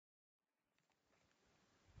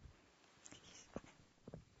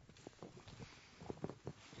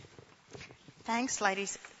Thanks,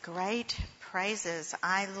 ladies. Great praises.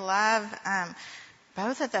 I love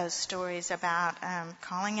both of those stories about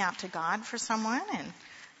calling out to God for someone and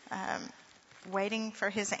waiting for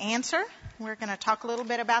his answer. We're going to talk a little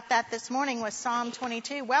bit about that this morning with Psalm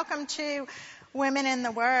 22. Welcome to Women in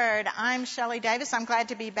the Word. I'm Shelley Davis. I'm glad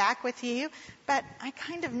to be back with you, but I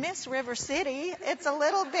kind of miss River City. It's a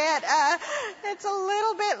little bit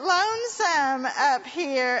lonesome up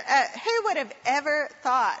here. Who would have ever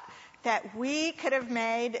thought that we could have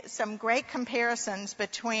made some great comparisons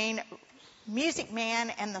between Music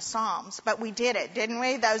Man and the Psalms? But we did it, didn't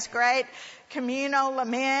we? Those great communal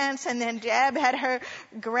laments, and then Deb had her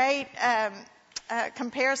great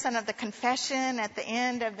comparison of the confession at the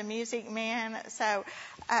end of the Music Man. So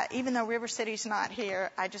even though River City's not here,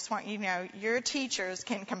 I just want you to know your teachers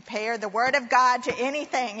can compare the Word of God to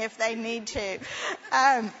anything if they need to.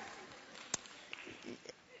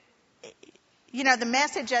 The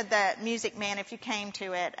message of the Music Man, if you came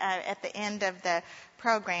to it at the end of the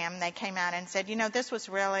program, they came out and said, this was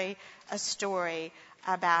really a story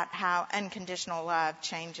about how unconditional love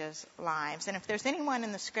changes lives. And if there's anyone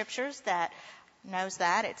in the scriptures that knows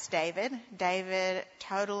that, it's David. David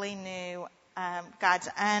totally knew God's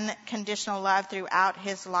unconditional love throughout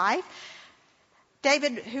his life.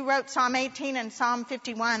 David, who wrote Psalm 18 and Psalm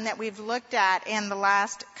 51 that we've looked at in the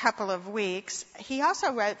last couple of weeks, he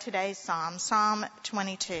also wrote today's Psalm, Psalm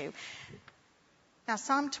 22. Now,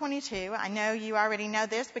 Psalm 22, I know you already know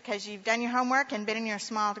this because you've done your homework and been in your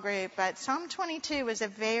small group, but Psalm 22 is a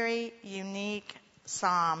very unique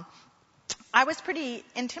psalm. I was pretty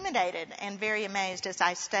intimidated and very amazed as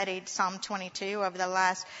I studied Psalm 22 over the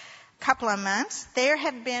last couple of months. There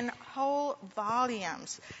have been whole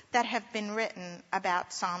volumes that have been written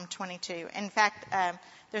about Psalm 22. In fact,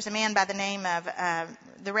 there's a man by the name of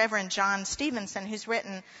the Reverend John Stevenson who's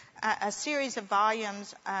written a series of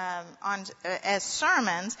volumes as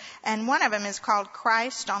sermons, and one of them is called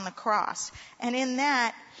Christ on the Cross. And in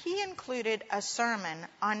that, he included a sermon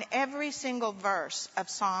on every single verse of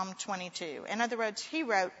Psalm 22. In other words, he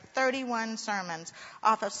wrote 31 sermons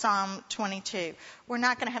off of Psalm 22. We're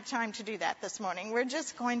not going to have time to do that this morning. We're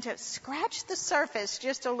just going to scratch the surface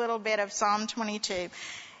just a little bit of Psalm 22.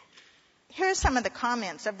 Here's some of the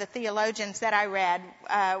comments of the theologians that I read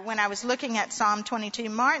when I was looking at Psalm 22.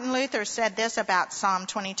 Martin Luther said this about Psalm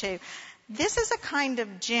 22. This is a kind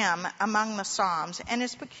of gem among the Psalms and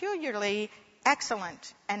is peculiarly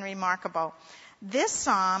excellent and remarkable. This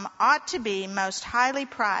psalm ought to be most highly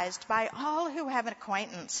prized by all who have an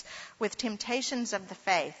acquaintance with temptations of the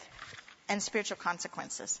faith and spiritual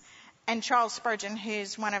consequences. And Charles Spurgeon,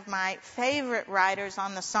 who's one of my favorite writers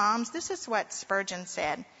on the Psalms, this is what Spurgeon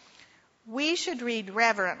said. We should read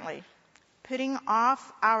reverently, putting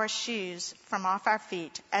off our shoes from off our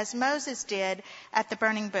feet, as Moses did at the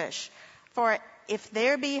burning bush. For if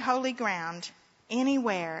there be holy ground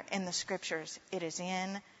anywhere in the scriptures, it is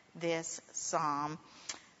in this psalm.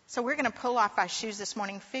 So we're going to pull off our shoes this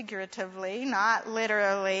morning figuratively, not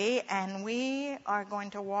literally, and we are going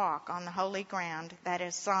to walk on the holy ground that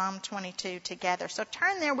is Psalm 22 together. So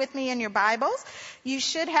turn there with me in your Bibles. You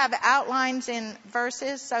should have outlines in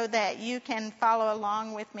verses so that you can follow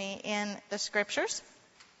along with me in the scriptures.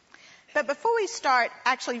 But before we start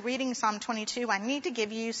actually reading Psalm 22, I need to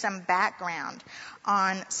give you some background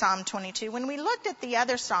on Psalm 22. When we looked at the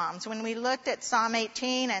other Psalms, when we looked at Psalm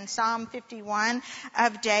 18 and Psalm 51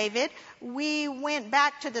 of David, we went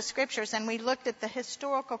back to the scriptures and we looked at the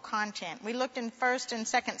historical content. We looked in 1st and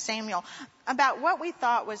 2nd Samuel about what we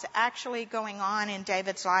thought was actually going on in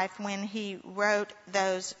David's life when he wrote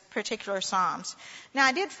those particular Psalms. Now,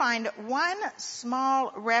 I did find one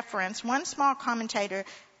small reference, one small commentator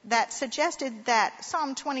that suggested that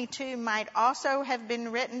Psalm 22 might also have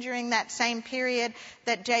been written during that same period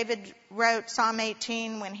that David wrote Psalm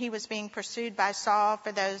 18 when he was being pursued by Saul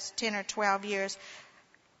for those 10 or 12 years.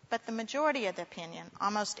 But the majority of the opinion,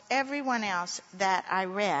 almost everyone else that I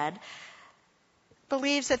read,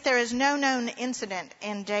 believes that there is no known incident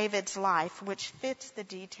in David's life which fits the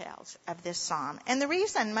details of this psalm. And the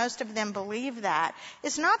reason most of them believe that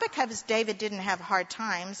is not because David didn't have hard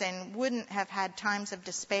times and wouldn't have had times of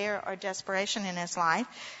despair or desperation in his life,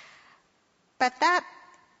 but that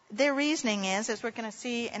their reasoning is, as we're going to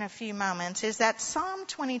see in a few moments, is that Psalm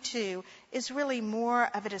 22 is really more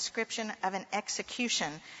of a description of an execution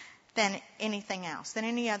than anything else, than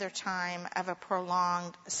any other time of a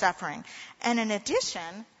prolonged suffering. And in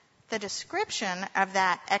addition, the description of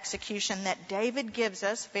that execution that David gives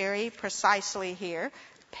us very precisely here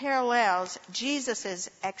parallels Jesus'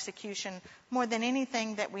 execution more than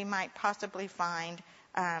anything that we might possibly find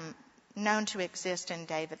known to exist in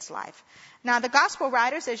David's life. Now, the gospel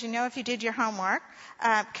writers, as you know if you did your homework,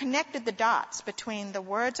 connected the dots between the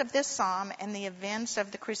words of this psalm and the events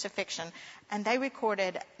of the crucifixion, and they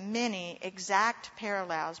recorded many exact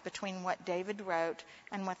parallels between what David wrote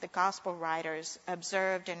and what the gospel writers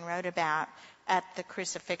observed and wrote about at the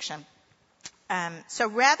crucifixion. So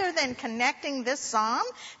rather than connecting this psalm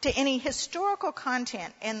to any historical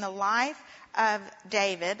content in the life of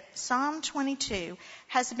David, Psalm 22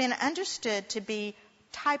 has been understood to be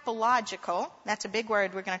typological, that's a big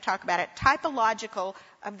word, we're going to talk about it, typological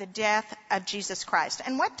of the death of Jesus Christ.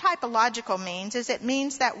 And what typological means is it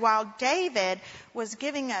means that while David was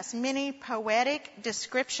giving us many poetic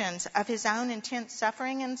descriptions of his own intense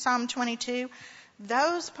suffering in Psalm 22,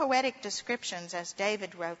 those poetic descriptions, as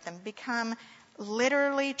David wrote them, become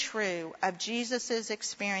literally true of Jesus'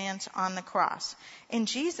 experience on the cross. In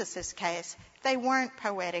Jesus' case, they weren't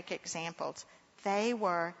poetic examples. They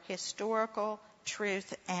were historical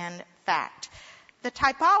truth and fact. The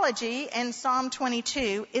typology in Psalm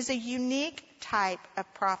 22 is a unique type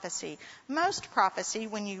of prophecy. Most prophecy,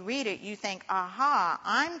 when you read it, you think, aha,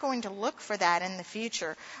 I'm going to look for that in the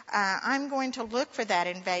future. I'm going to look for that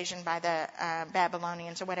invasion by the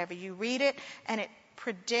Babylonians or whatever. You read it and it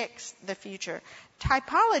predicts the future.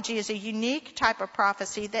 Typology is a unique type of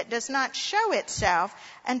prophecy that does not show itself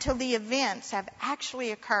until the events have actually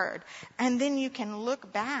occurred. And then you can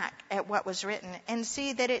look back at what was written and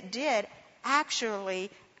see that it did actually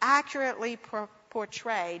accurately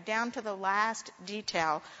portray down to the last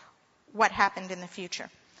detail what happened in the future.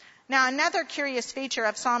 Now, another curious feature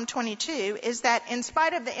of Psalm 22 is that in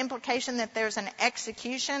spite of the implication that there's an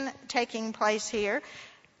execution taking place here,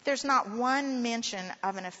 there's not one mention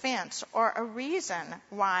of an offense or a reason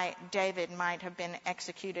why David might have been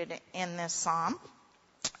executed in this psalm.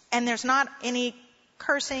 And there's not any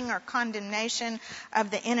cursing or condemnation of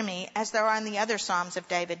the enemy as there are in the other psalms of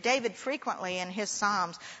David. David frequently in his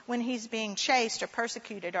psalms, when he's being chased or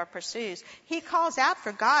persecuted or pursues, he calls out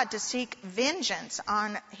for God to seek vengeance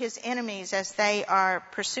on his enemies as they are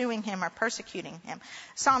pursuing him or persecuting him.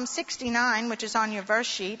 Psalm 69, which is on your verse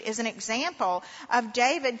sheet, is an example of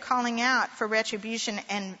David calling out for retribution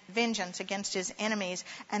and vengeance against his enemies,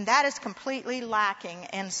 and that is completely lacking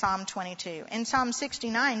in Psalm 22. In Psalm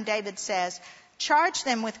 69, David says, "Charge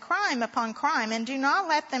them with crime upon crime, and do not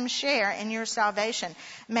let them share in your salvation.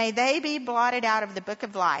 May they be blotted out of the book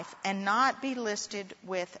of life and not be listed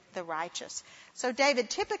with the righteous." So David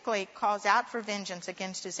typically calls out for vengeance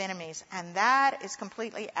against his enemies, and that is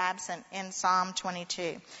completely absent in Psalm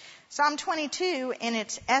 22. Psalm 22, in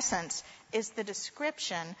its essence, is the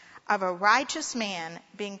description of a righteous man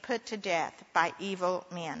being put to death by evil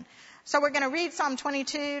men. So we're going to read Psalm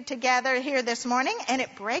 22 together here this morning, and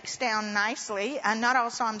it breaks down nicely. And not all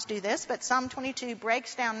Psalms do this, but Psalm 22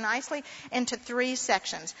 breaks down nicely into three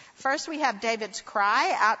sections. First, we have David's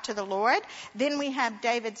cry out to the Lord. Then we have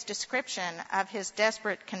David's description of his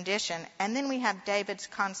desperate condition. And then we have David's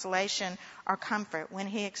consolation or comfort when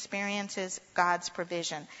he experiences God's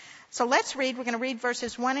provision. So let's read. We're going to read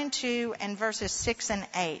verses 1 and 2 and verses 6 and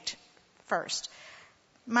 8 first.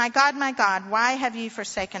 My God, why have you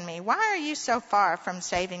forsaken me? Why are you so far from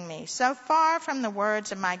saving me, so far from the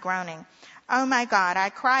words of my groaning? Oh, my God,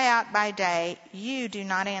 I cry out by day, you do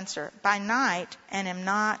not answer, by night, and am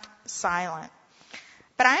not silent.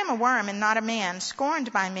 But I am a worm and not a man,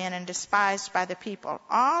 scorned by men and despised by the people.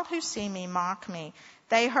 All who see me mock me.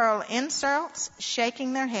 They hurl insults,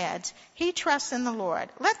 shaking their heads. He trusts in the Lord.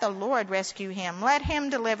 Let the Lord rescue him. Let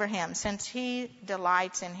him deliver him, since he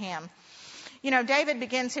delights in him. You know, David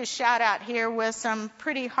begins his shout out here with some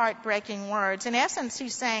pretty heartbreaking words. In essence,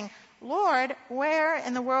 he's saying, Lord, where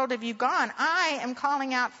in the world have you gone? I am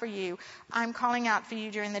calling out for you. I'm calling out for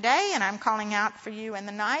you during the day, and I'm calling out for you in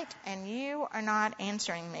the night, and you are not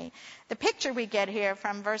answering me. The picture we get here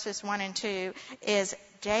from verses 1 and 2 is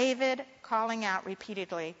David calling out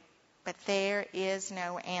repeatedly, but there is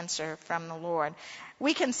no answer from the Lord.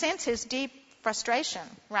 We can sense his deep frustration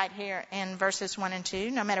right here in verses 1 and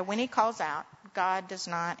 2. No matter when he calls out, God does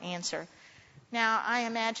not answer. Now, I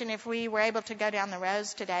imagine if we were able to go down the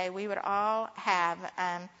roads today, we would all have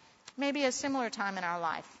maybe a similar time in our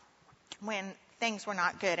life when things were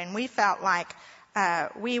not good, and we felt like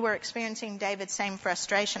we were experiencing David's same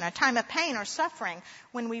frustration, a time of pain or suffering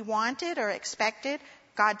when we wanted or expected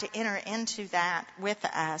God to enter into that with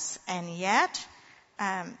us, and yet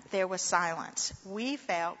there was silence. We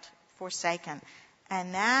felt forsaken.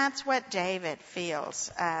 And that's what David feels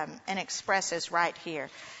and expresses right here.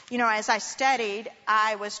 You know, as I studied,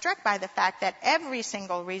 I was struck by the fact that every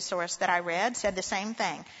single resource that I read said the same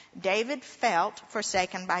thing. David felt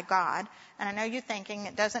forsaken by God. And I know you're thinking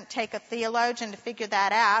it doesn't take a theologian to figure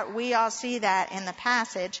that out. We all see that in the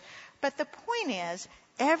passage. But the point is,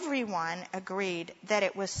 everyone agreed that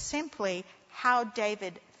it was simply how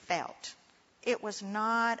David felt. It was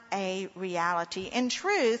not a reality. In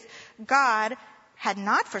truth, God had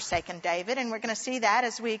not forsaken David, and we're going to see that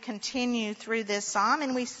as we continue through this psalm.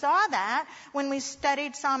 And we saw that when we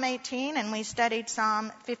studied Psalm 18 and we studied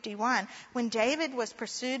Psalm 51. When David was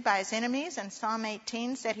pursued by his enemies, and Psalm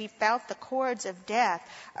 18 said he felt the cords of death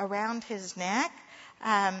around his neck,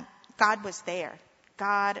 God was there.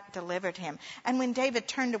 God delivered him. And when David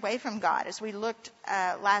turned away from God, as we looked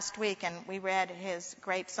last week and we read his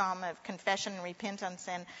great psalm of confession and repentance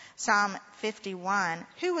in Psalm 51,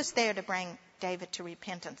 who was there to bring David to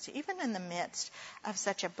repentance, even in the midst of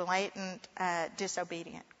such a blatant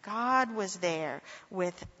disobedience? God was there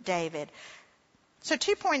with David. So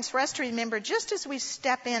 2 points for us to remember just as we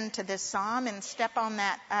step into this psalm and step on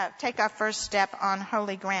that, take our first step on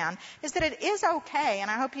holy ground, is that it is okay,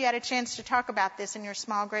 and I hope you had a chance to talk about this in your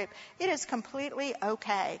small group. It is completely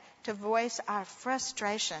okay to voice our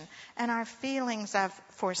frustration and our feelings of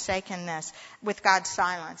forsakenness with God's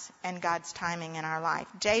silence and God's timing in our life.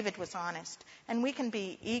 David was honest, and we can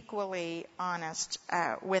be equally honest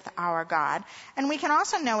with our God. And we can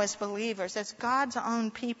also know as believers, as God's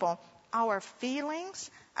own people, our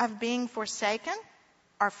feelings of being forsaken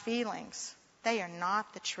are feelings. They are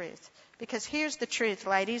not the truth. Because here's the truth,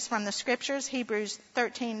 ladies, from the scriptures. Hebrews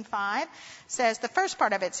 13:5 says, the first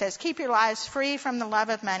part of it says, keep your lives free from the love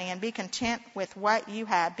of money and be content with what you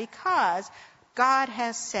have, because God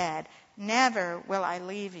has said, never will I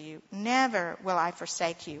leave you, never will I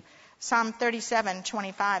forsake you. Psalm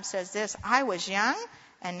 37:25 says this, I was young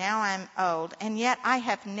and now I'm old, and yet I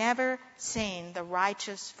have never seen the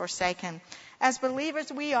righteous forsaken. As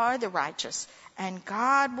believers, we are the righteous, and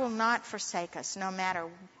God will not forsake us no matter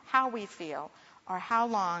how we feel or how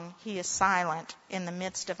long he is silent in the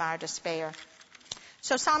midst of our despair.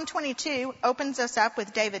 So Psalm 22 opens us up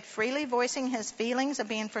with David freely voicing his feelings of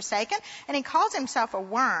being forsaken, and he calls himself a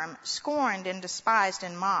worm, scorned and despised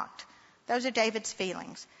and mocked. Those are David's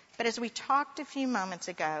feelings. But as we talked a few moments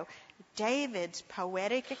ago, David's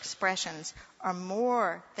poetic expressions are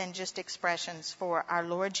more than just expressions for our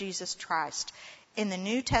Lord Jesus Christ. In the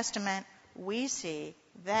New Testament, we see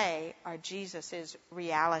they are Jesus'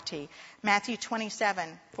 reality. Matthew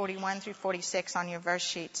 27:41 through 46 on your verse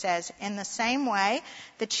sheet says, in the same way,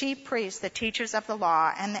 the chief priests, the teachers of the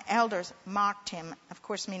law, and the elders mocked him, of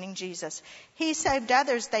course meaning Jesus. He saved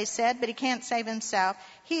others, they said, but he can't save himself.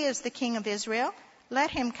 He is the King of Israel. Let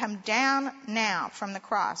him come down now from the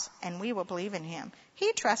cross, and we will believe in him.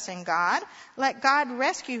 He trusts in God. Let God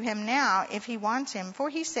rescue him now if he wants him, for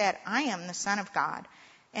he said, I am the Son of God.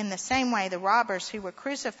 In the same way, the robbers who were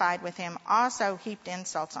crucified with him also heaped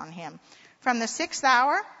insults on him. From the 6th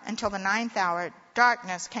hour until the 9th hour,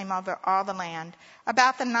 darkness came over all the land.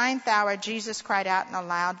 About the 9th hour, Jesus cried out in a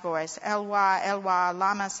loud voice, Eloi, Eloi,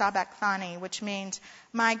 lama sabachthani, which means,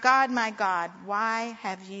 my God, why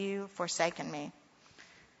have you forsaken me?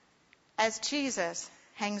 As Jesus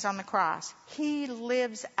hangs on the cross, he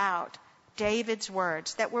lives out David's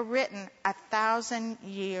words that were written 1,000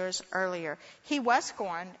 years earlier. He was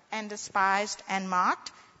scorned and despised and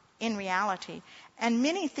mocked in reality. And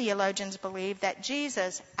many theologians believe that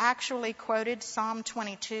Jesus actually quoted Psalm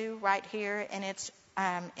 22 right here in its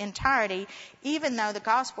entirety, even though the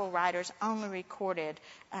gospel writers only recorded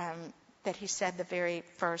that he said the very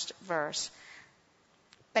first verse.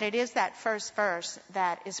 But it is that first verse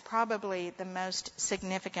that is probably the most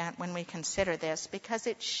significant when we consider this, because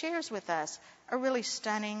it shares with us a really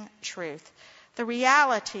stunning truth. The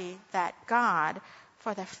reality that God,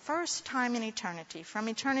 for the first time in eternity, from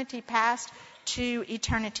eternity past to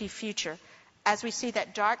eternity future, as we see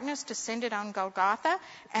that darkness descended on Golgotha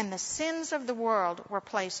and the sins of the world were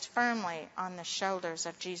placed firmly on the shoulders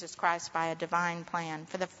of Jesus Christ by a divine plan.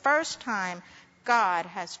 For the first time, God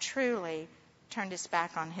has truly turned his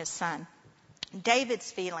back on his son. David's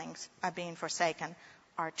feelings of being forsaken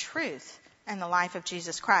are truth in the life of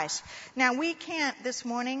Jesus Christ. Now, we can't this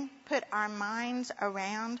morning put our minds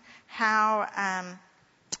around how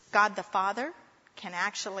God the Father can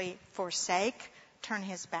actually forsake, turn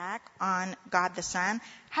his back on God the Son.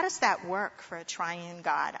 How does that work for a triune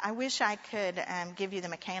God? I wish I could give you the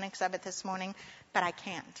mechanics of it this morning, but I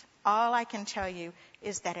can't. All I can tell you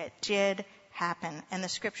is that it did happen. And the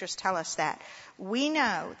scriptures tell us that. We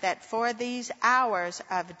know that for these hours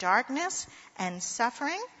of darkness and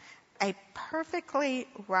suffering, a perfectly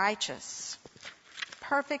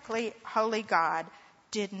holy God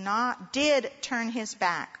did turn his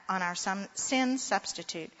back on our sin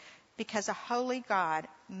substitute, because a holy God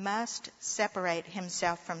must separate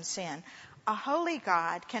himself from sin. A holy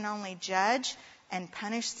God can only judge and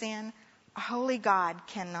punish sin. A holy God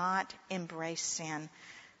cannot embrace sin.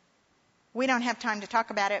 We don't have time to talk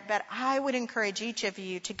about it, but I would encourage each of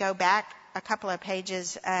you to go back a couple of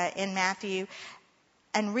pages in Matthew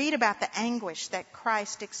and read about the anguish that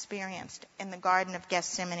Christ experienced in the Garden of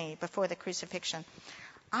Gethsemane before the crucifixion.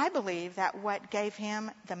 I believe that what gave him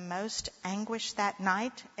the most anguish that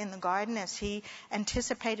night in the garden as he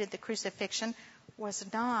anticipated the crucifixion was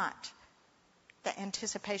not the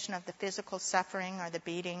anticipation of the physical suffering or the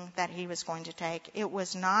beating that he was going to take. It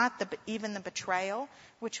was not even the betrayal,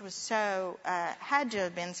 which was had to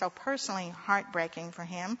have been so personally heartbreaking for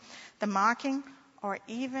him, the mocking, or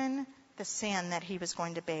even the sin that he was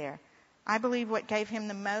going to bear. I believe what gave him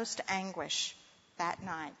the most anguish that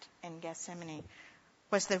night in Gethsemane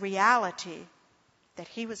was the reality that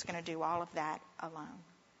he was going to do all of that alone,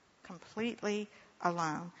 completely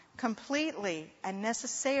alone, completely and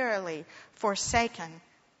necessarily forsaken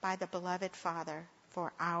by the beloved Father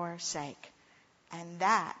for our sake. And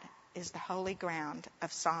that is the holy ground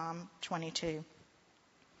of Psalm 22.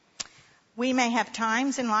 We may have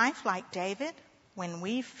times in life like David when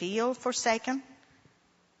we feel forsaken,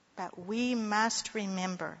 but we must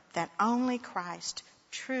remember that only Christ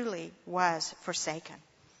truly was forsaken,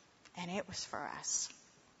 and it was for us.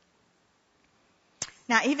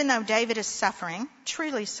 Now, even though David is suffering,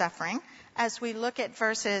 truly suffering, as we look at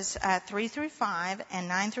verses 3 through 5 and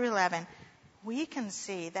 9 through 11, we can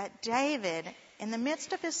see that David, in the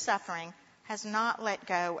midst of his suffering, has not let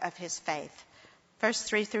go of his faith. Verse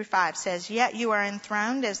 3 through 5 says, "Yet you are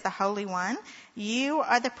enthroned as the Holy One. You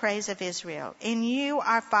are the praise of Israel. In you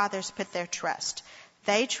our fathers put their trust.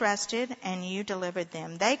 They trusted, and you delivered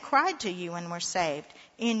them. They cried to you and were saved.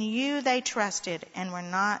 In you they trusted and were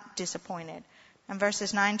not disappointed." And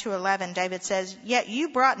verses 9 to 11, David says, "Yet you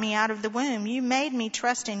brought me out of the womb. You made me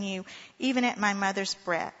trust in you, even at my mother's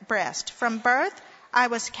breast. From birth I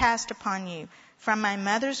was cast upon you. From my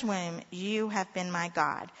mother's womb you have been my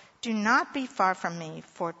God. Do not be far from me,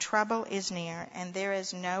 for trouble is near, and there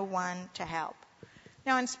is no one to help."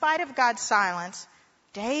 Now, in spite of God's silence,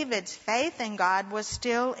 David's faith in God was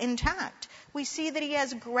still intact. We see that he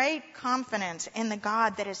has great confidence in the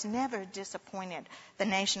God that has never disappointed the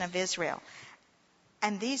nation of Israel.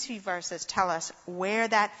 And these few verses tell us where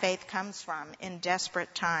that faith comes from in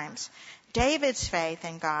desperate times. David's faith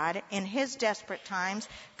in God in his desperate times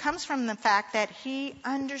comes from the fact that he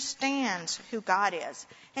understands who God is.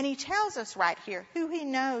 And he tells us right here who he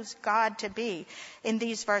knows God to be in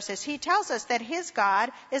these verses. He tells us that his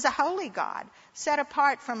God is a holy God, set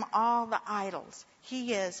apart from all the idols.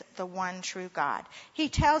 He is the one true God. He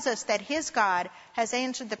tells us that his God has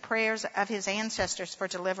answered the prayers of his ancestors for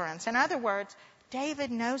deliverance. In other words,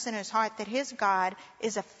 David knows in his heart that his God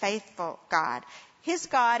is a faithful God. His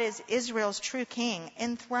God is Israel's true king,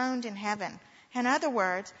 enthroned in heaven. In other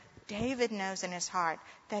words, David knows in his heart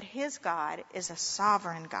that his God is a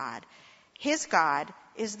sovereign God. His God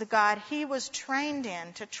is the God he was trained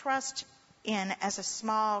in to trust in as a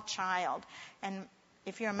small child. And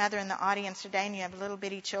if you're a mother in the audience today and you have little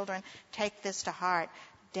bitty children, take this to heart.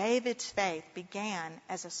 David's faith began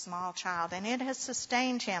as a small child, and it has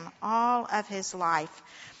sustained him all of his life.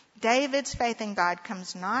 David's faith in God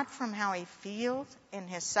comes not from how he feels in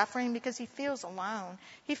his suffering, because he feels alone.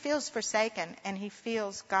 He feels forsaken, and he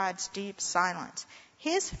feels God's deep silence.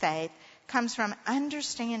 His faith comes from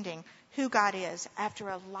understanding who God is after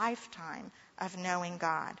a lifetime of knowing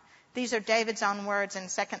God. These are David's own words in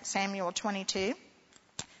 2 Samuel 22.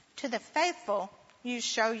 "To the faithful, you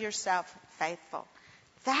show yourself faithful."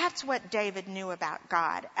 That's what David knew about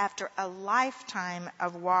God after a lifetime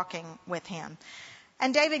of walking with him.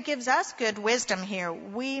 And David gives us good wisdom here.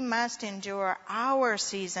 We must endure our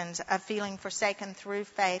seasons of feeling forsaken through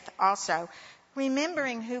faith also,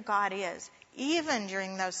 remembering who God is. Even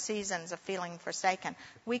during those seasons of feeling forsaken,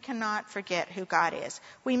 we cannot forget who God is.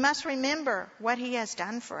 We must remember what he has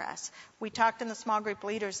done for us. We talked in the small group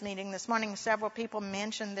leaders meeting this morning. Several people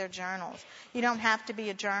mentioned their journals. You don't have to be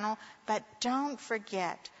a journal, but don't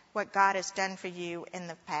forget what God has done for you in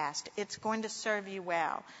the past. It's going to serve you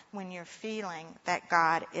well when you're feeling that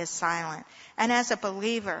God is silent. And as a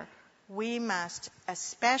believer, we must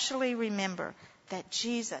especially remember that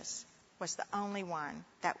Jesus was the only one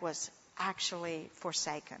that was actually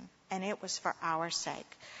forsaken and it was for our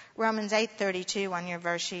sake. Romans 8:32 on your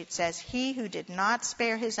verse sheet says, he who did not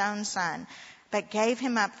spare his own son, but gave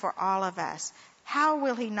him up for all of us, how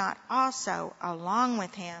will he not also, along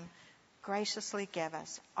with him, graciously give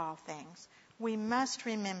us all things? We must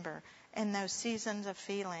remember in those seasons of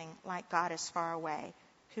feeling like God is far away,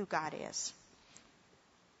 who God is.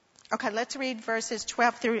 Okay, let's read verses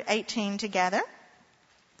 12 through 18 together.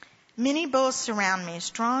 Many bulls surround me,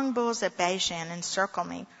 strong bulls at Bashan encircle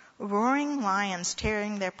me. Roaring lions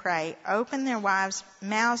tearing their prey, open their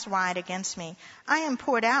mouths wide against me. I am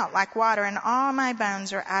poured out like water, and all my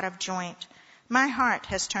bones are out of joint. My heart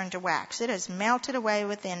has turned to wax. It has melted away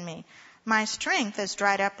within me. My strength is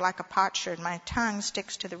dried up like a potsherd. My tongue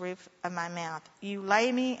sticks to the roof of my mouth. You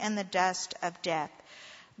lay me in the dust of death.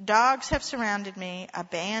 Dogs have surrounded me. A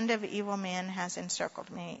band of evil men has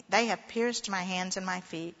encircled me. They have pierced my hands and my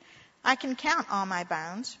feet. I can count all my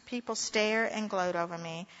bones. People stare and gloat over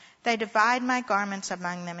me. They divide my garments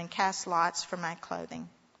among them and cast lots for my clothing.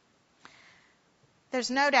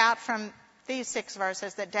 There's no doubt from these 6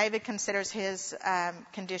 verses that David considers his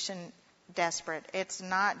condition desperate. It's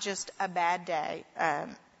not just a bad day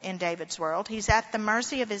in David's world. He's at the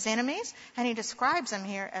mercy of his enemies, and he describes them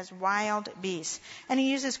here as wild beasts. And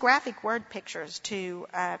he uses graphic word pictures to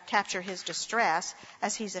capture his distress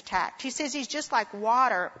as he's attacked. He says he's just like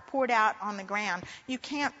water poured out on the ground. You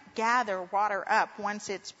can't gather water up once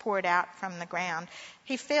it's poured out from the ground.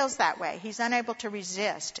 He feels that way. He's unable to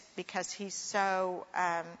resist because he's so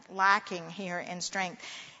lacking here in strength.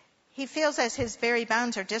 He feels as his very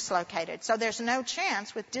bones are dislocated. So there's no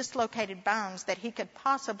chance with dislocated bones that he could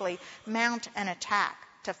possibly mount an attack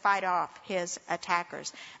to fight off his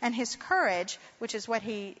attackers. And his courage, which is what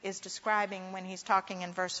he is describing when he's talking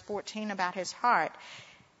in verse 14 about his heart,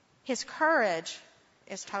 his courage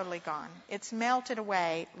is totally gone. It's melted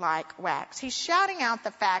away like wax. He's shouting out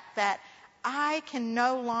the fact that I can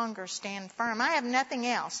no longer stand firm. I have nothing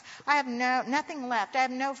else. I have nothing left. I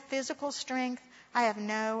have no physical strength. I have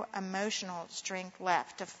no emotional strength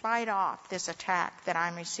left to fight off this attack that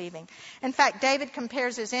I'm receiving. In fact, David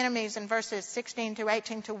compares his enemies in verses 16 to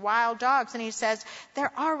 18 to wild dogs, and he says,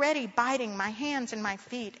 they're already biting my hands and my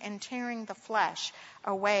feet and tearing the flesh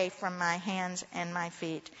away from my hands and my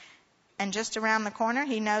feet. And just around the corner,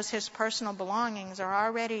 he knows his personal belongings are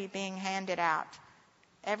already being handed out.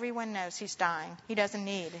 Everyone knows he's dying. He doesn't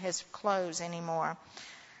need his clothes anymore.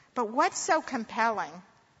 But what's so compelling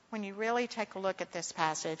when you really take a look at this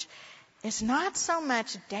passage is not so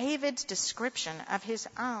much David's description of his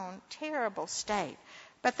own terrible state,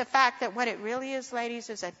 but the fact that what it really is, ladies,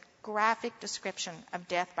 is a graphic description of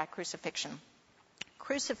death by crucifixion.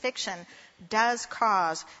 Crucifixion does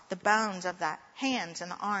cause the bones of the hands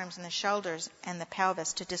and the arms and the shoulders and the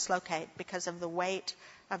pelvis to dislocate because of the weight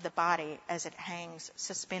of the body as it hangs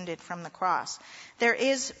suspended from the cross. There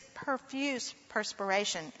is profuse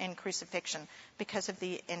perspiration in crucifixion because of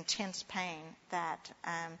the intense pain that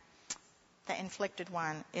the inflicted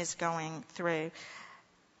one is going through.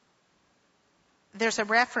 There's a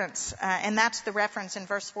reference, and that's the reference in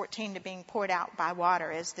verse 14 to being poured out by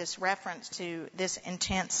water, is this reference to this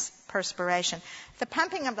intense perspiration. The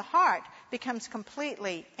pumping of the heart becomes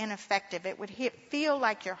completely ineffective. It would feel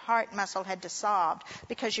like your heart muscle had dissolved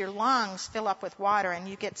because your lungs fill up with water and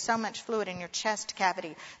you get so much fluid in your chest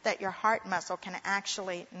cavity that your heart muscle can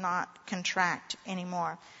actually not contract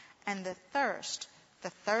anymore. And the thirst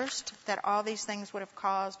that all these things would have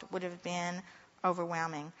caused would have been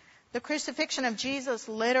overwhelming. The crucifixion of Jesus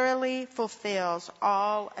literally fulfills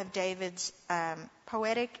all of David's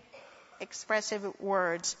poetic, expressive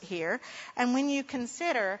words here. And when you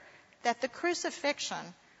consider that the crucifixion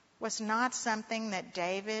was not something that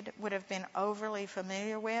David would have been overly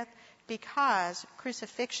familiar with, because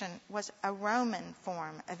crucifixion was a Roman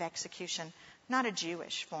form of execution, not a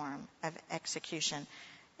Jewish form of execution.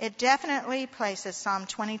 It definitely places Psalm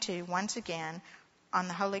 22 once again on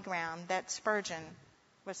the holy ground that Spurgeon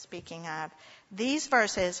was speaking of. These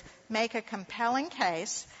verses make a compelling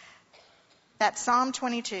case that Psalm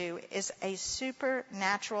 22 is a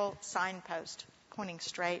supernatural signpost pointing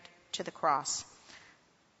straight to the cross.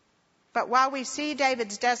 But while we see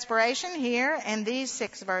David's desperation here in these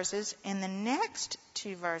 6 verses, in the next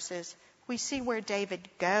 2 verses, we see where David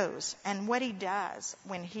goes and what he does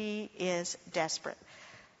when he is desperate.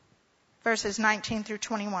 Verses 19 through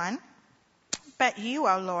 21. But you,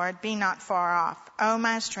 O Lord, be not far off. O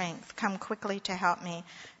my strength, come quickly to help me.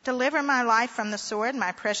 Deliver my life from the sword,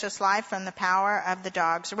 my precious life from the power of the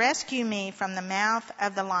dogs. Rescue me from the mouth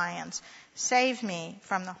of the lions. Save me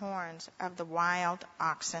from the horns of the wild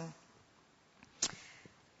oxen.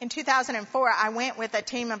 In 2004, I went with a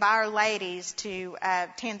team of our ladies to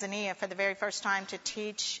Tanzania for the very first time to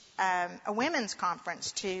teach a women's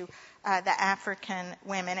conference to the African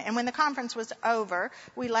women. And when the conference was over,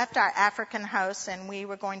 we left our African hosts and we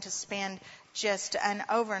were going to spend just an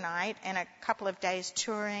overnight and a couple of days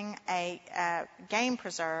touring a game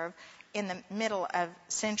preserve in the middle of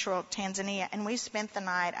central Tanzania. And we spent the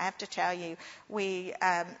night, I have to tell you, we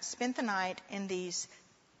spent the night in these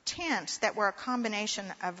tents that were a combination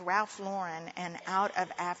of Ralph Lauren and out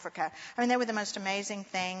of Africa. I mean, they were the most amazing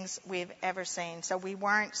things we've ever seen. So we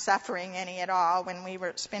weren't suffering any at all when we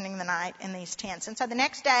were spending the night in these tents. And so the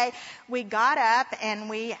next day we got up and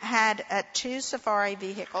we had 2 safari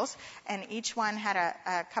vehicles, and each one had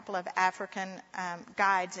a couple of African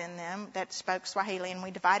guides in them that spoke Swahili, and we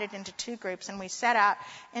divided into 2 groups, and we set out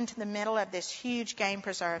into the middle of this huge game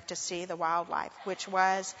preserve to see the wildlife, which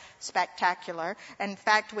was spectacular. In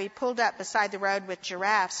fact, we pulled up beside the road with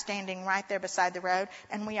giraffes standing right there beside the road,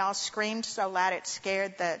 and we all screamed so loud it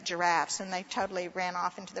scared the giraffes, and they totally ran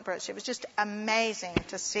off into the bush. It was just amazing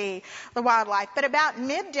to see the wildlife. But about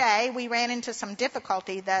midday, we ran into some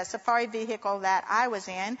difficulty. The safari vehicle that I was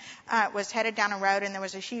in was headed down a road, and there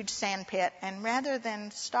was a huge sand pit. And rather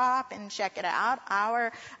than stop and check it out,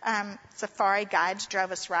 our safari guides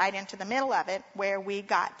drove us right into the middle of it, where we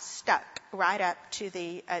got stuck right up to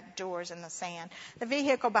the doors in the sand. The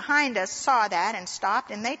vehicle behind us saw that and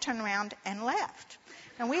stopped, and they turned around and left.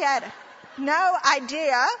 And we had no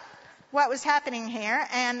idea what was happening here,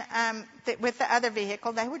 and with the other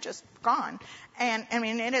vehicle, they were just gone. And I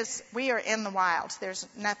mean, we are in the wilds. There's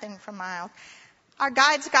nothing for miles. Our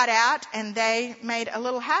guides got out, and they made a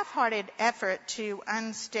little half-hearted effort to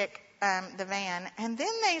unstick the van, and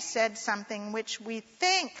then they said something which we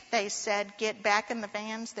think they said, "Get back in the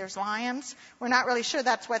vans, there's lions." We're not really sure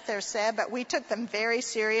that's what they said, but we took them very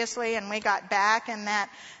seriously, and we got back in that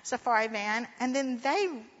safari van, and then they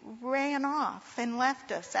ran off and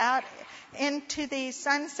left us out into the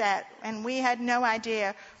sunset, and we had no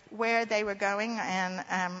idea where they were going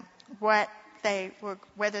and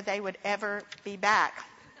whether they would ever be back.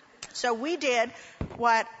 So we did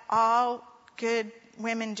what all good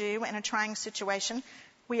women do in a trying situation.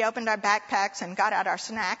 We opened our backpacks and got out our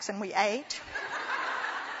snacks, and we ate.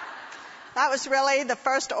 That was really the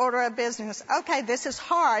first order of business. Okay, this is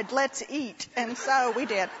hard. Let's eat. And so we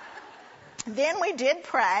did. Then we did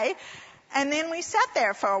pray, and then we sat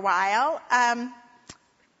there for a while,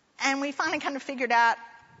 and we finally kind of figured out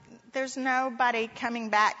there's nobody coming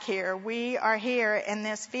back here. We are here in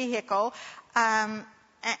this vehicle,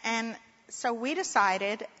 and so we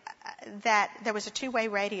decided that there was a 2-way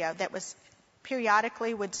radio that was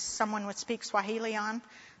periodically someone would speak Swahili on.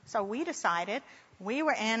 So we decided we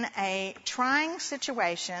were in a trying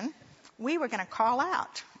situation. We were going to call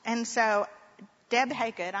out. And so Deb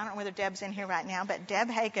Haygood, I don't know whether Deb's in here right now, but Deb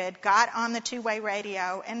Haygood got on the 2-way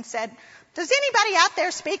radio and said, "Does anybody out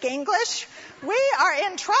there speak English? We are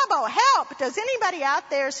in trouble. Help. Does anybody out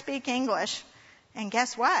there speak English?" And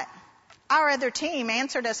guess what? Our other team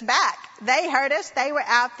answered us back. They heard us. They were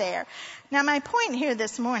out there. Now, my point here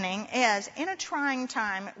this morning is, in a trying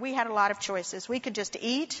time, we had a lot of choices. We could just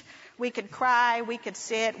eat. We could cry. We could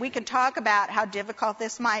sit. We could talk about how difficult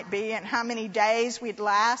this might be and how many days we'd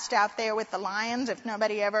last out there with the lions if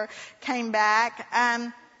nobody ever came back.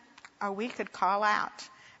 Or we could call out.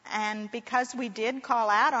 And because we did call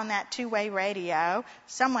out on that 2-way radio,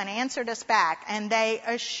 someone answered us back, and they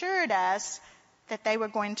assured us that they were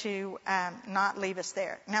going to not leave us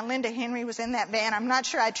there. Now, Linda Henry was in that van. I'm not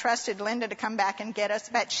sure I trusted Linda to come back and get us,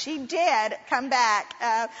 but she did come back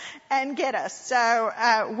and get us.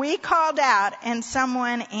 So we called out, and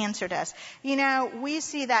someone answered us. You know, we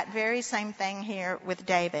see that very same thing here with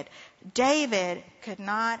David. David could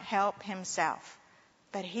not help himself,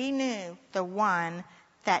 but he knew the one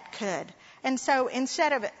that could. And so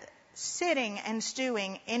instead of sitting and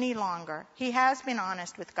stewing any longer, he has been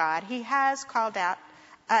honest with God. He has called out,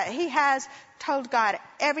 he has told God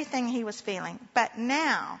everything he was feeling, but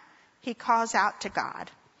now he calls out to God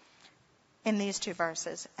in these 2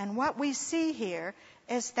 verses. And what we see here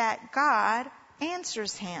is that God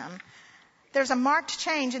answers him. There's a marked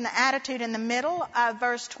change in the attitude in the middle of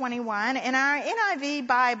verse 21. In our NIV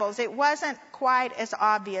Bibles, it wasn't quite as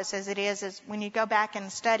obvious as it is as when you go back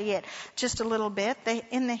and study it just a little bit.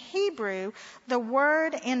 In the Hebrew, the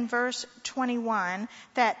word in verse 21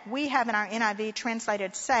 that we have in our NIV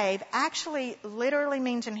translated save actually literally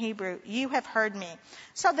means in Hebrew, "You have heard me."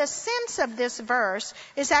 So the sense of this verse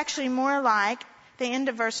is actually more like, The end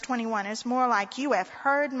of verse 21 is more like, you have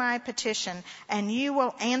heard my petition, and you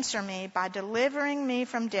will answer me by delivering me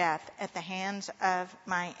from death at the hands of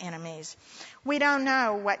my enemies. We don't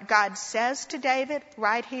know what God says to David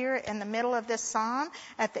right here in the middle of this psalm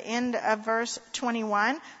at the end of verse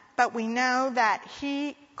 21, but we know that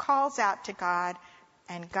he calls out to God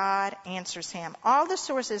and God answers him. All the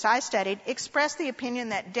sources I studied express the opinion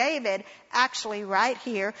that David actually right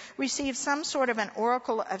here received some sort of an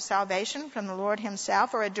oracle of salvation from the Lord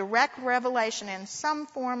himself, or a direct revelation in some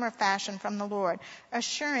form or fashion from the Lord,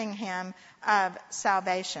 assuring him of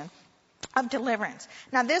salvation, of deliverance.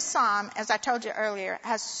 Now this psalm, as I told you earlier,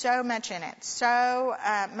 has so much in it, so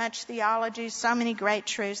much theology, so many great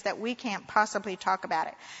truths that we can't possibly talk about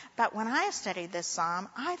it. But when I studied this psalm,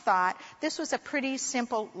 I thought this was a pretty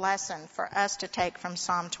simple lesson for us to take from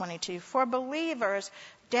Psalm 22. For believers,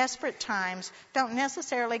 desperate times don't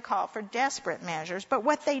necessarily call for desperate measures, but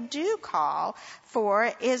what they do call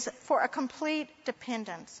for is for a complete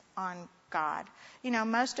dependence on God. You know,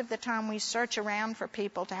 most of the time we search around for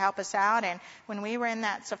people to help us out, and when we were in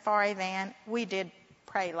that safari van, we did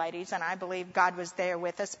pray, ladies, and I believe God was there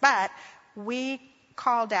with us, but we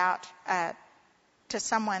called out to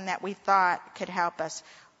someone that we thought could help us.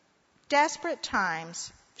 Desperate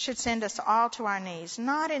times should send us all to our knees,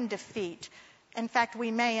 not in defeat. In fact, we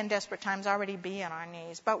may in desperate times already be on our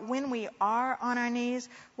knees. But when we are on our knees,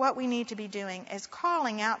 what we need to be doing is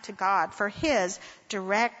calling out to God for his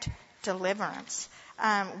direct deliverance.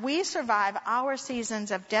 We survive our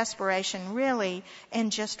seasons of desperation really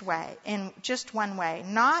in just one way,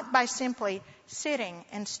 not by simply sitting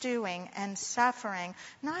and stewing and suffering,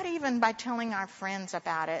 not even by telling our friends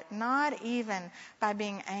about it, not even by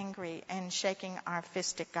being angry and shaking our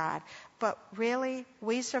fist at God, but really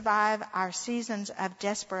we survive our seasons of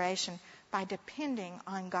desperation by depending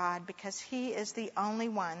on God, because he is the only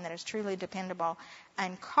one that is truly dependable,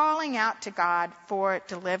 and calling out to God for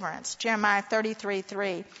deliverance. Jeremiah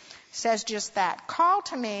 33:3 says just that. Call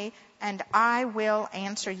to me and I will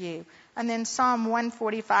answer you. And then Psalm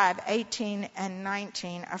 145:18 and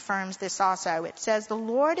 19 affirms this also. It says, the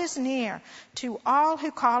Lord is near to all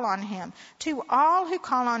who call on him, to all who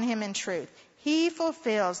call on him in truth. He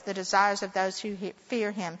fulfills the desires of those who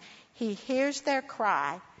fear him. He hears their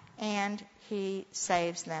cry and he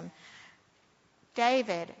saves them.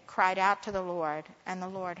 David cried out to the Lord, and the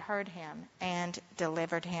Lord heard him and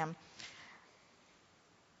delivered him.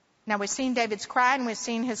 Now we've seen David's cry and we've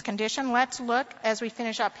seen his condition. Let's look, as we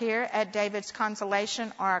finish up here, at David's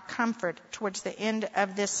consolation or comfort towards the end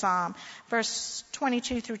of this psalm. Verse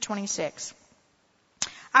 22 through 26.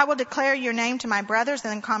 I will declare your name to my brothers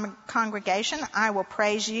in the congregation. I will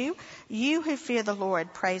praise you. You who fear the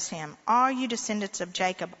Lord, praise him. All you descendants of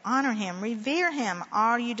Jacob, honor him. Revere him,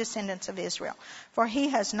 all you descendants of Israel. For he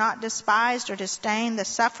has not despised or disdained the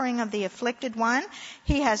suffering of the afflicted one.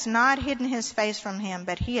 He has not hidden his face from him,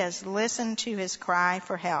 but he has listened to his cry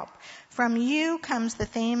for help. From you comes the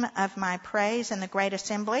theme of my praise in the great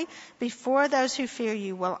assembly. Before those who fear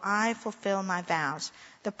you will I fulfill my vows.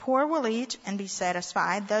 The poor will eat and be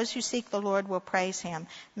satisfied. Those who seek the Lord will praise him.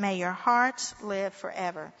 May your hearts live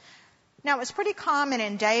forever. Now, it was pretty common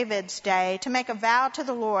in David's day to make a vow to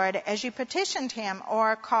the Lord as you petitioned him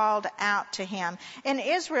or called out to him. In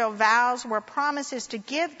Israel, vows were promises to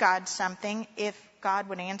give God something if God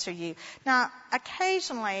would answer you. Now,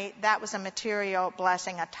 occasionally that was a material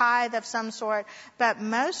blessing, a tithe of some sort, but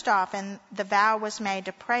most often the vow was made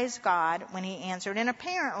to praise God when he answered. And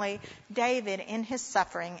apparently David, in his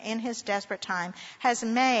suffering, in his desperate time, has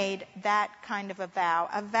made that kind of a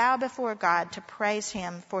vow before God to praise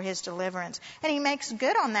him for his deliverance. And he makes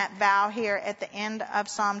good on that vow here at the end of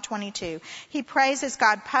Psalm 22. He praises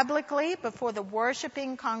God publicly before the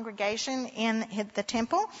worshiping congregation in the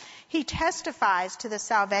temple. He testifies to the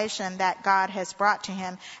salvation that God has brought to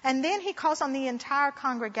him. And then he calls on the entire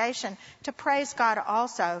congregation to praise God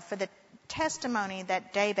also for the testimony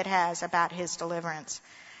that David has about his deliverance.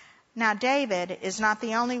 Now, David is not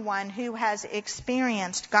the only one who has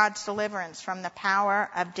experienced God's deliverance from the power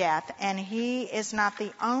of death, and he is not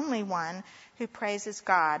the only one who praises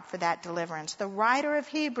God for that deliverance. The writer of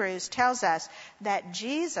Hebrews tells us that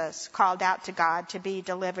Jesus called out to God to be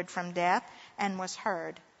delivered from death and was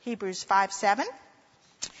heard. Hebrews 5:7.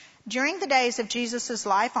 During the days of Jesus'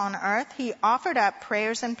 life on earth, he offered up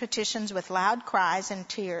prayers and petitions with loud cries and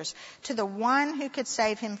tears to the one who could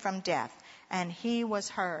save him from death, and he was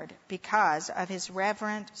heard because of his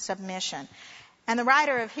reverent submission. And the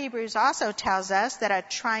writer of Hebrews also tells us that a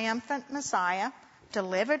triumphant Messiah,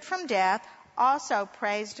 delivered from death, also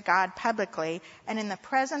praised God publicly and in the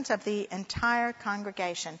presence of the entire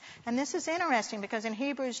congregation. And this is interesting because in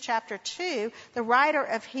Hebrews chapter 2, the writer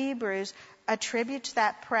of Hebrews attributes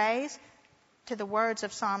that praise to the words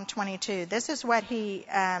of Psalm 22. This is what he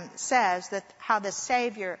says, that how the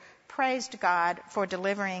Savior praised God for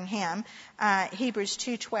delivering him. Hebrews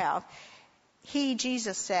 2:12. He,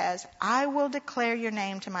 Jesus, says, I will declare your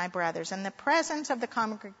name to my brothers. In the presence of the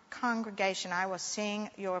congregation, I will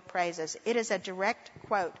sing your praises. It is a direct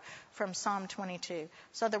quote from Psalm 22.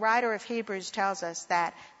 So the writer of Hebrews tells us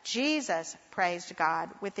that Jesus praised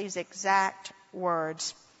God with these exact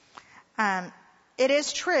words. It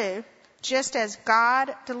is true, just as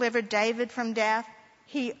God delivered David from death,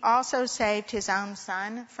 he also saved his own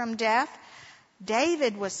son from death.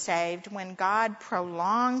 David was saved when God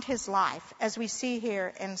prolonged his life, as we see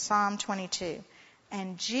here in Psalm 22.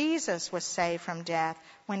 And Jesus was saved from death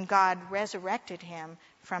when God resurrected him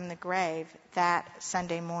from the grave that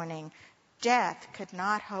Sunday morning. Death could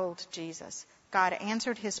not hold Jesus. God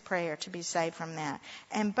answered his prayer to be saved from that.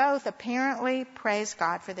 And both apparently praised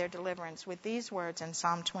God for their deliverance with these words in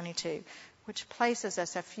Psalm 22, which places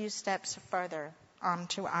us a few steps further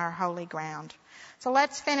onto our holy ground. So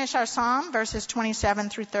let's finish our psalm, verses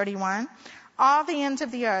 27 through 31. All the ends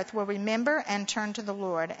of the earth will remember and turn to the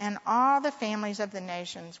Lord, and all the families of the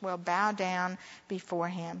nations will bow down before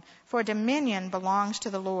him. For dominion belongs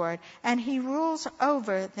to the Lord, and he rules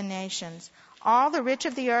over the nations. All the rich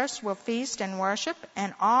of the earth will feast and worship,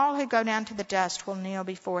 and all who go down to the dust will kneel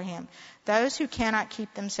before him, those who cannot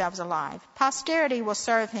keep themselves alive. Posterity will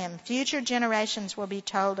serve him. Future generations will be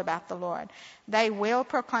told about the Lord. They will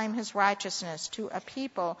proclaim his righteousness to a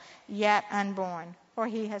people yet unborn, for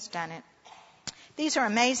he has done it. These are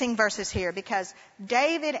amazing verses here because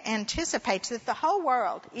David anticipates that the whole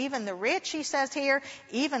world, even the rich, he says here,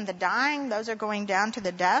 even the dying, those are going down to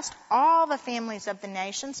the dust, all the families of the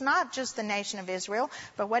nations, not just the nation of Israel,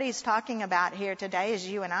 but what he's talking about here today is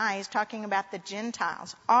you and I. He's talking about the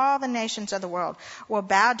Gentiles. All the nations of the world will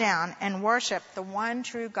bow down and worship the one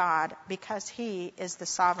true God because he is the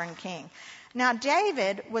sovereign king. Now,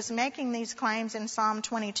 David was making these claims in Psalm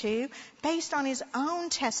 22 based on his own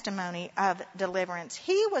testimony of deliverance.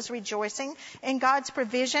 He was rejoicing in God's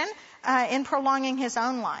provision in prolonging his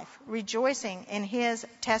own life, rejoicing in his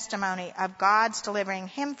testimony of God's delivering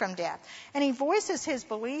him from death. And he voices his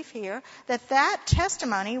belief here that that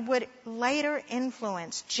testimony would later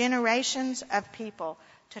influence generations of people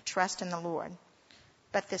to trust in the Lord.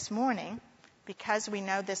 But this morning, because we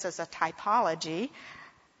know this is a typology,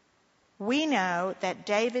 we know that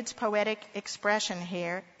David's poetic expression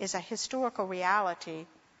here is a historical reality,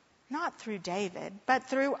 not through David, but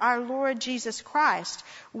through our Lord Jesus Christ.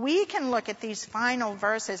 We can look at these final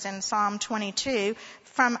verses in Psalm 22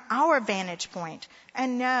 from our vantage point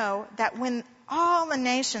and know that when all the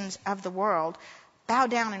nations of the world bow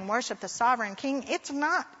down and worship the sovereign king, it's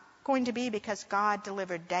not going to be because God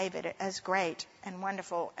delivered David, as great and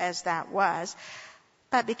wonderful as that was,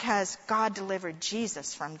 but because God delivered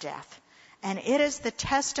Jesus from death. And it is the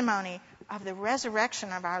testimony of the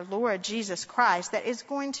resurrection of our Lord Jesus Christ that is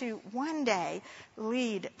going to one day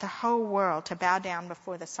lead the whole world to bow down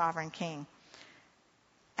before the sovereign king.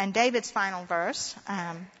 And David's final verse,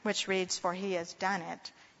 which reads, "For he has done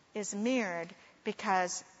it," is mirrored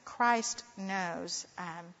because Christ knows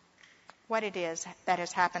what it is that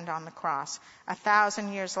has happened on the cross.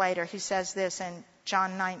 1,000 years later, he says this in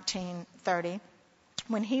John 19:30.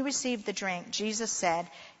 When he received the drink, Jesus said,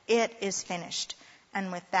 "It is finished."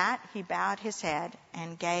 And with that, he bowed his head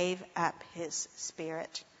and gave up his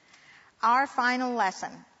spirit. Our final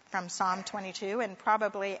lesson from Psalm 22, and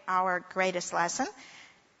probably our greatest lesson,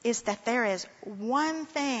 is that there is one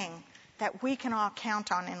thing that we can all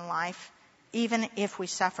count on in life, even if we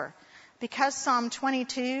suffer. Because Psalm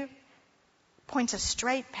 22 points a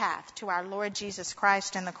straight path to our Lord Jesus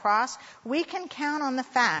Christ and the cross, we can count on the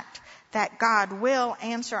fact that God will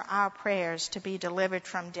answer our prayers to be delivered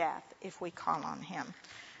from death if we call on him.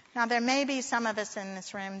 Now, there may be some of us in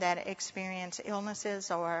this room that experience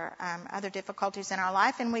illnesses or other difficulties in our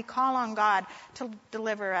life, and we call on God to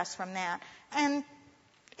deliver us from that. And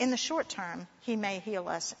in the short term, he may heal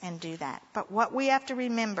us and do that. But what we have to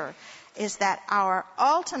remember is that our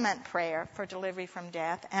ultimate prayer for delivery from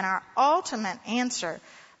death and our ultimate answer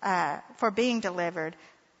for being delivered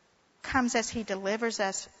comes as he delivers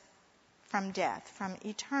us from death, from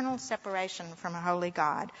eternal separation from a holy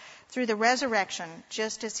God, through the resurrection,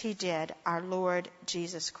 just as he did our Lord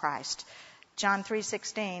Jesus Christ. John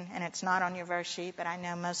 3:16, and it's not on your verse sheet, but I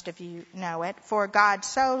know most of you know it. "For God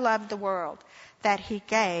so loved the world that he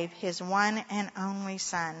gave his one and only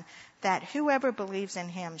Son, that whoever believes in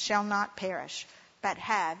him shall not perish, but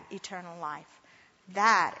have eternal life.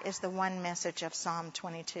 That is the one message of Psalm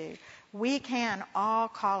 22. We can all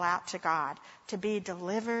call out to God to be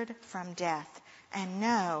delivered from death and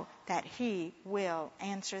know that he will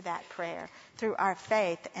answer that prayer through our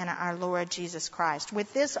faith in our Lord Jesus Christ.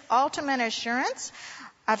 With this ultimate assurance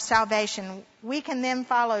of salvation, we can then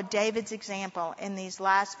follow David's example in these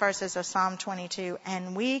last verses of Psalm 22,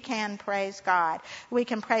 and we can praise God. We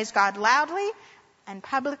can praise God loudly and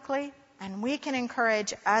publicly, and we can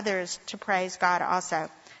encourage others to praise God also,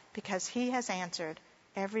 because he has answered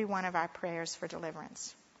every one of our prayers for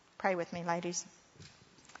deliverance. Pray with me, ladies.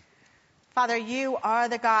 Father, you are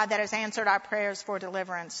the God that has answered our prayers for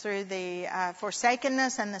deliverance through the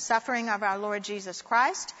forsakenness and the suffering of our Lord Jesus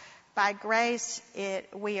Christ. By grace,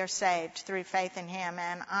 we are saved through faith in him,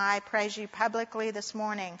 and I praise you publicly this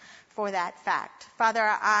morning for that fact. Father,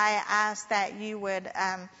 I ask that you would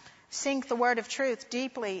sink the word of truth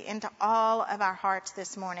deeply into all of our hearts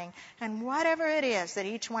this morning, and whatever it is that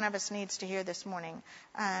each one of us needs to hear this morning,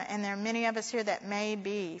 and there are many of us here that may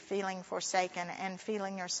be feeling forsaken and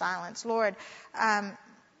feeling your silence. Lord,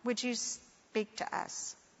 would you speak to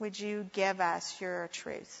us? Would you give us your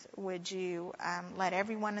truth? Would you let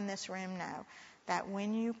everyone in this room know that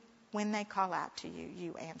when they call out to you,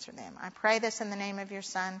 you answer them? I pray this in the name of your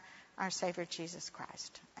Son, our Savior, Jesus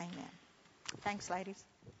Christ. Amen. Thanks, ladies.